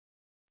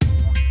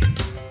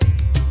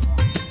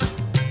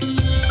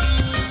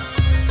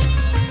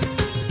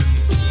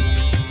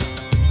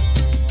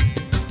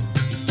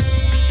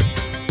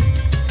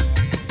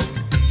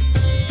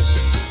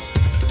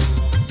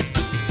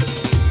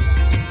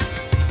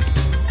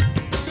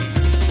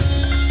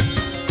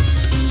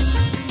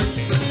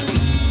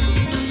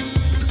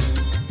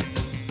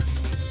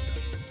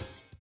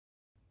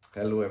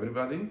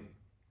everybody.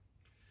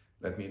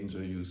 Let me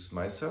introduce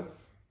myself.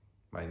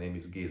 My name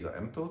is Géza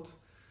Tóth.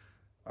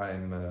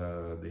 I'm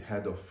the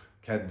head of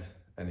CAD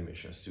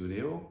Animation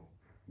Studio,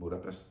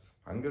 Budapest,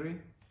 Hungary.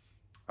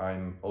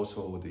 I'm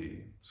also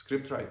the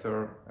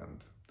scriptwriter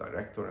and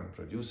director and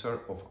producer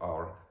of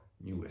our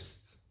newest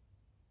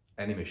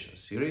animation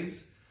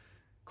series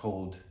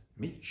called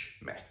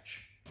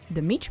MITCH.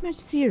 The MITCH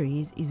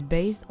series is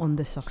based on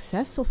the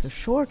success of a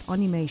short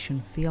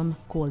animation film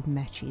called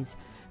Matches,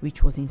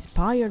 which was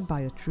inspired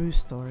by a true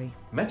story.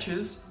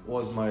 Matches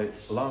was my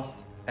last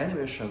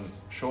animation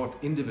short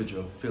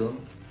individual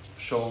film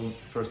shown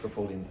first of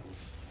all in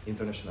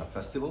international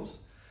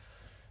festivals.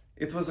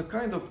 It was a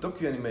kind of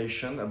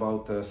docu-animation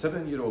about a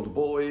 7-year-old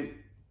boy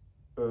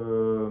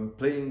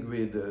playing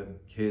with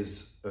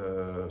his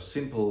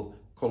simple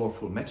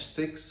colorful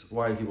matchsticks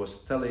while he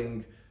was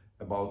telling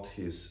about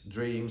his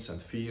dreams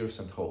and fears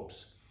and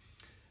hopes.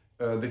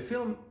 The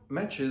film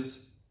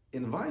Matches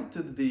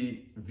invited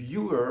the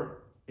viewer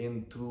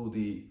into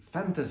the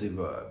fantasy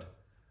world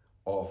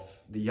of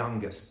the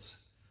youngest.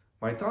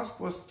 My task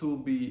was to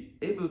be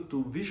able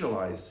to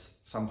visualize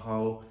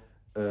somehow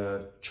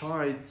a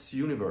child's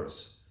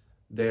universe.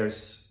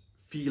 There's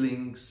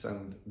feelings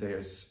and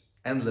there's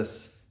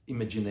endless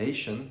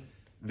imagination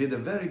with a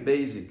very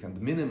basic and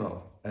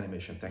minimal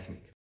animation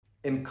technique.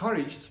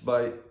 Encouraged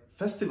by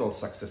festival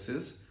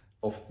successes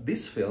of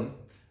this film,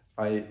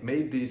 I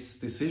made this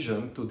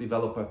decision to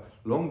develop a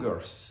longer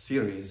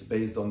series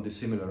based on the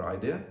similar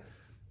idea.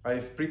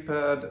 I've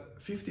prepared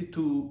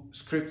 52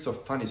 scripts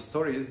of funny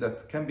stories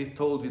that can be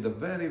told with a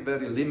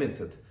very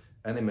limited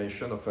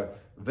animation of a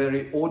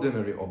very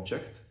ordinary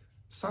object,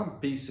 some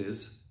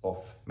pieces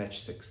of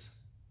matchsticks.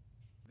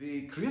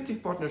 The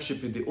creative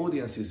partnership with the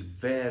audience is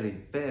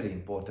very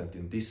important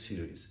in this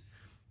series.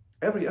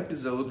 Every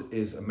episode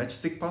is a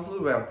matchstick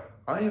puzzle where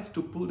I have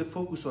to pull the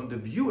focus on the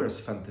viewer's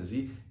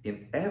fantasy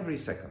in every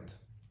second.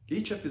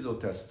 Each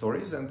episode has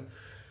stories, and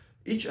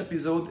each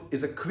episode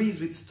is a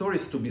quiz with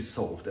stories to be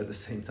solved at the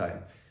same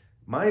time.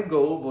 My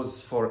goal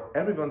was for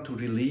everyone to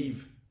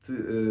relieve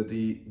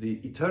the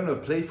eternal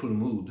playful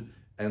mood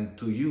and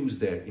to use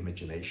their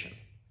imagination.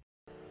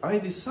 I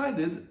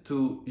decided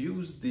to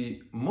use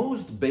the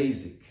most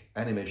basic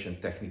animation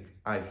technique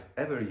I've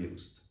ever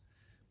used.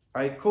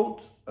 I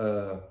caught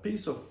a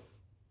piece of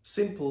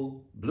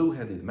simple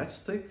blue-headed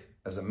matchstick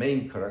as a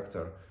main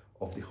character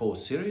of the whole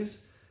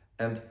series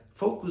and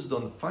focused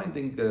on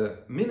finding a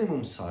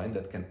minimum sign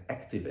that can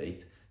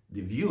activate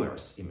the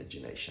viewer's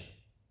imagination.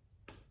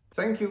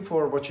 Thank you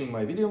for watching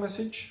my video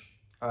message.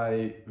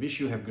 I wish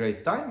you have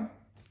great time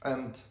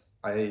and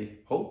I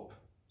hope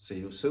see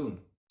you soon.